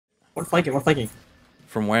One flanking, one flanking.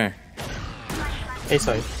 From where? A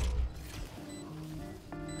side.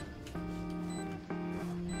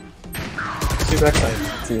 Two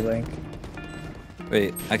backside. Two link.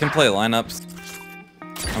 Wait, I can play lineups.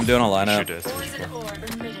 I'm doing a lineup.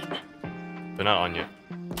 They're not on you.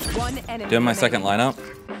 Doing my second lineup.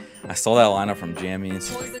 I stole that lineup from Jammies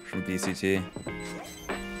from VCT.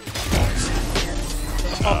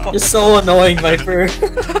 You're so annoying, Viper.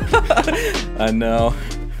 I know.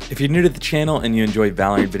 If you're new to the channel and you enjoy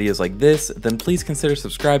Valorant videos like this, then please consider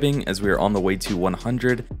subscribing as we are on the way to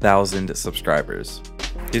 100,000 subscribers.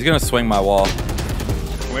 He's gonna swing my wall.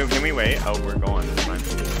 Wait, can we wait? Oh, we're going. It's fine.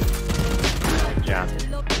 Yeah.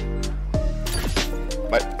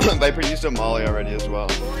 Viper used a molly already as well.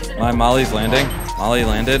 My molly's landing. Molly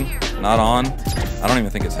landed. Not on. I don't even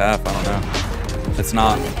think it's half. I don't know. It's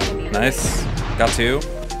not. Nice. Got two.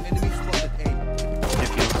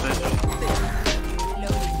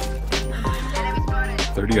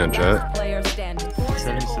 30 on jet. So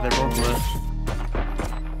they're both left.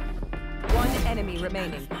 One enemy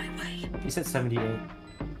remaining. You said 78.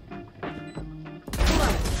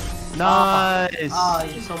 Nice! Ah,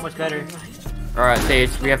 you're so much better. Alright, Sage,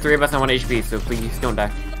 we have 3 of us on 1 HP, so please don't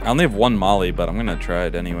die. I only have one molly, but I'm gonna try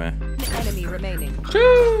it anyway. Enemy remaining.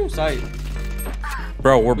 Woo! Sight.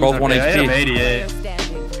 Bro, we're both Okay, 1 I had him HP. 88.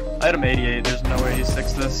 Standing. I had him 88. There's no way he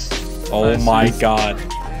sticks this. Oh Nice. my god.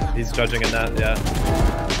 He's judging in that, yeah.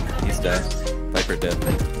 He's dead. Viper dead.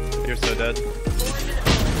 You're so dead.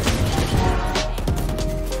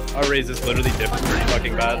 Our raise is literally different, pretty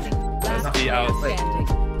fucking bad. Let's be out. Standing.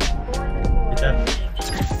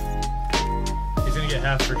 He's gonna get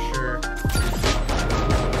half for sure.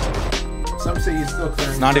 Some say he's still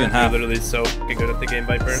clearing. It's not even You're half. literally so fucking good at the game,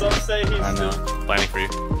 Viper. Some say he's I know. Planning for you.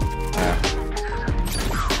 Yeah.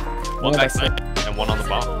 One backside and one on the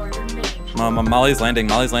bottom. Molly's landing.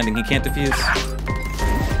 Molly's landing. He can't defuse.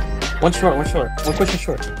 One short, one short. One pushing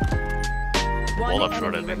short. One Wall up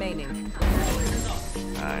short, I enemy think. remaining.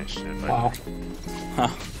 Nice shit, Viper. Wow. Huh.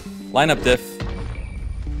 Lineup diff.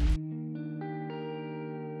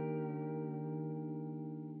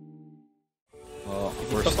 Well,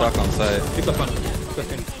 we're stuck on site. Keep the fun.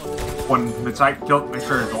 One mid-side, kill, make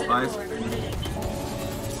sure his ult dies. They're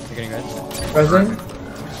getting red. Present.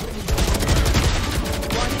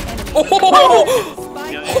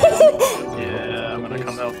 Yeah, I'm gonna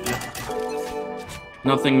come help you.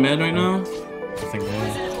 Nothing mid right now? Nothing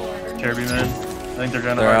good. Caribbean man. I think they're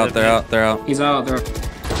gonna. They're out. They're out. They're out. He's out, they're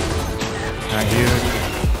Not huge.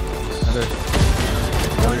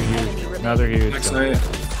 Another huge. next night.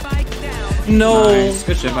 Spike down. No. Nice.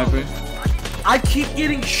 Good shit, Viper. I keep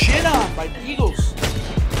getting shit on by Eagles.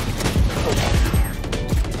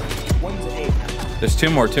 One's 8. There's two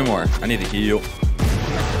more. Two more. I need to heal.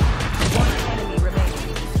 Enemy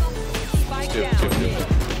remaining. Spike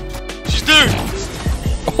down. She's there!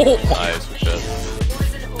 Oh. Nice, good shit.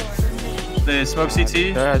 They smoked CT.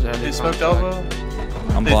 They smoked elbow.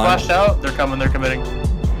 I'm They blind. flashed out. They're coming. They're committing.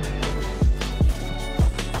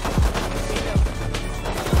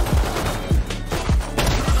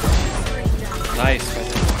 Nice.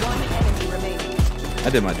 One enemy remaining. I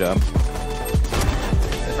did my job.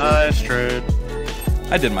 Nice trade.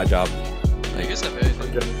 I did my job. You guys have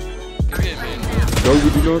anything? Give me a main.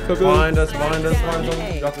 Blind us, blind us, blind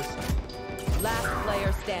us. Drop this. Last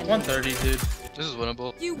player standing. 130, dude. This is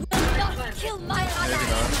winnable. You will not kill my Maybe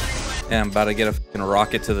not. Yeah, I'm about to get a fucking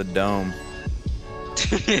rocket to the dome.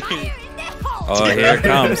 Oh, here it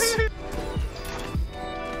comes.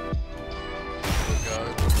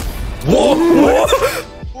 Whoa!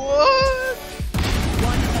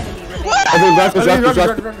 One enemy remaining.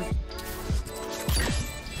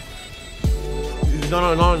 No.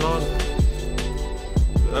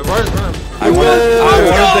 I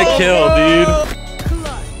wanted the kill, dude.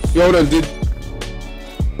 Yoda, dude.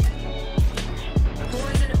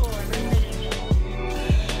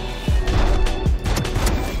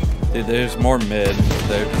 Dude, there's more mid.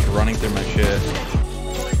 They're just running through my shit.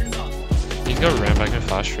 You can go ramp, I can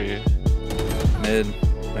flash for you. Mid.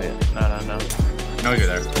 Wait. No. No, you're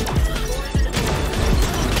there.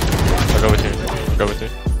 I'll go with you. I'll go with you.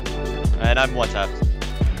 And I'm one tapped. Oh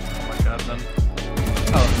my god, then.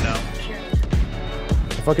 Oh no.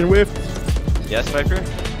 Fucking whiff. Yes, Viper?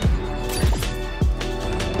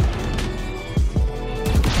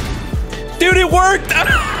 Dude, it worked!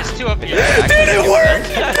 There's two up here. Dude, it worked!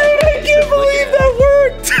 Dude, I can't believe that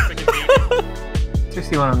worked!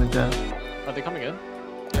 61 on the jet. Are they coming in?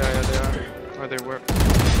 Yeah, they are. Or they were.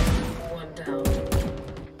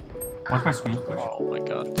 What's my screen? Oh my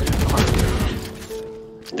god, dude.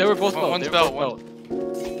 They were both belt. One's They were belt, both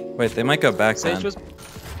one. Wait, they might go back Sage then. was...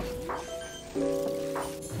 One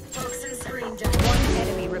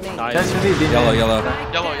enemy remaining. Nice. Yellow, yellow.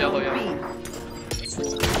 Yellow. I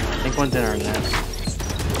think one's in our nest.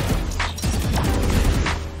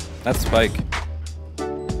 That's Spike.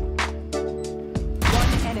 One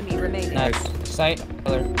enemy remaining. Nice. Sight.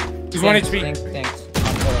 He's 1 HP. Thanks.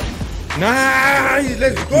 Nice.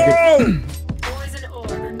 Let's go.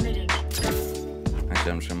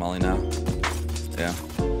 Actually, I'm just gonna Molly now. Yeah.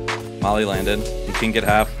 Molly landed. You can get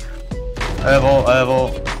half. I have ult.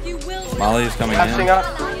 You will. Molly's coming Passing in. up.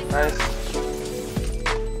 Nice.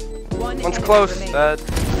 One's close. Nice.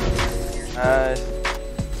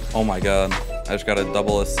 Oh my god. I just got a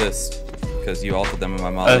double assist because you ulted them in my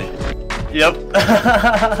Molly. Yep.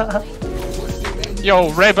 Yo,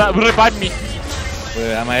 revive me.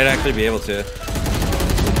 Wait, I might actually be able to.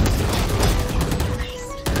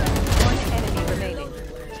 One enemy remaining.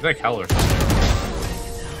 It's like hell or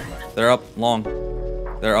They're up long.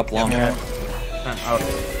 They're up long.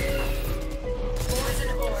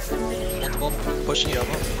 Pushing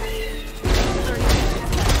elbow.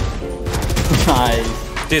 Nice.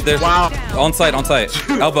 Dude, there's on site.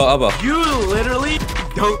 Elbow. You literally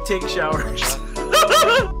don't take showers.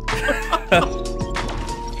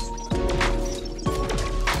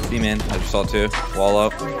 See, man. I just saw two. Wall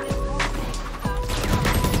up.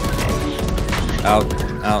 Out.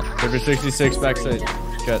 66 backside.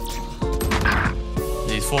 Cut.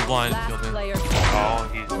 He's full blind. Last player. Oh,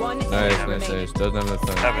 he's. One Nice. enemy remaining. Doesn't have enough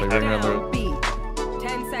time. They're running around the Round B.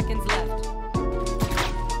 10 seconds left.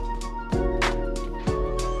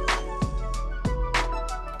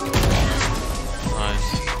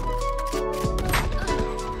 Nice.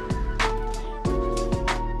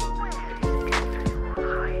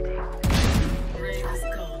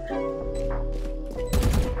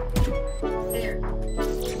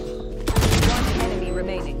 One enemy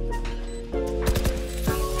remaining.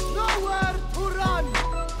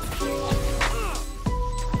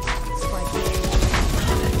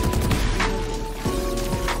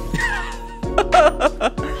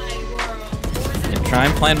 Try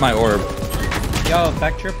and plant my orb. Yo,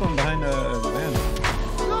 back triple him behind the van.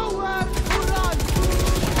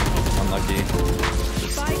 Unlucky.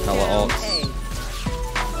 Spike Hella down ults. A.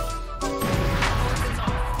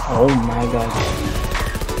 Oh my god.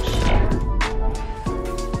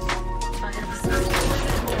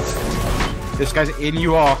 This guy's in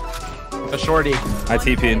you all. A shorty. I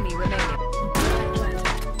TP'd. Enemy remaining.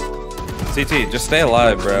 CT, just stay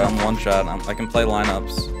alive, bro. I'm one shot. I can play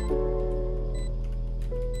lineups.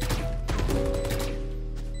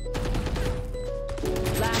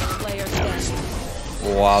 Last player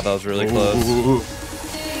standing. Wow, that was really close.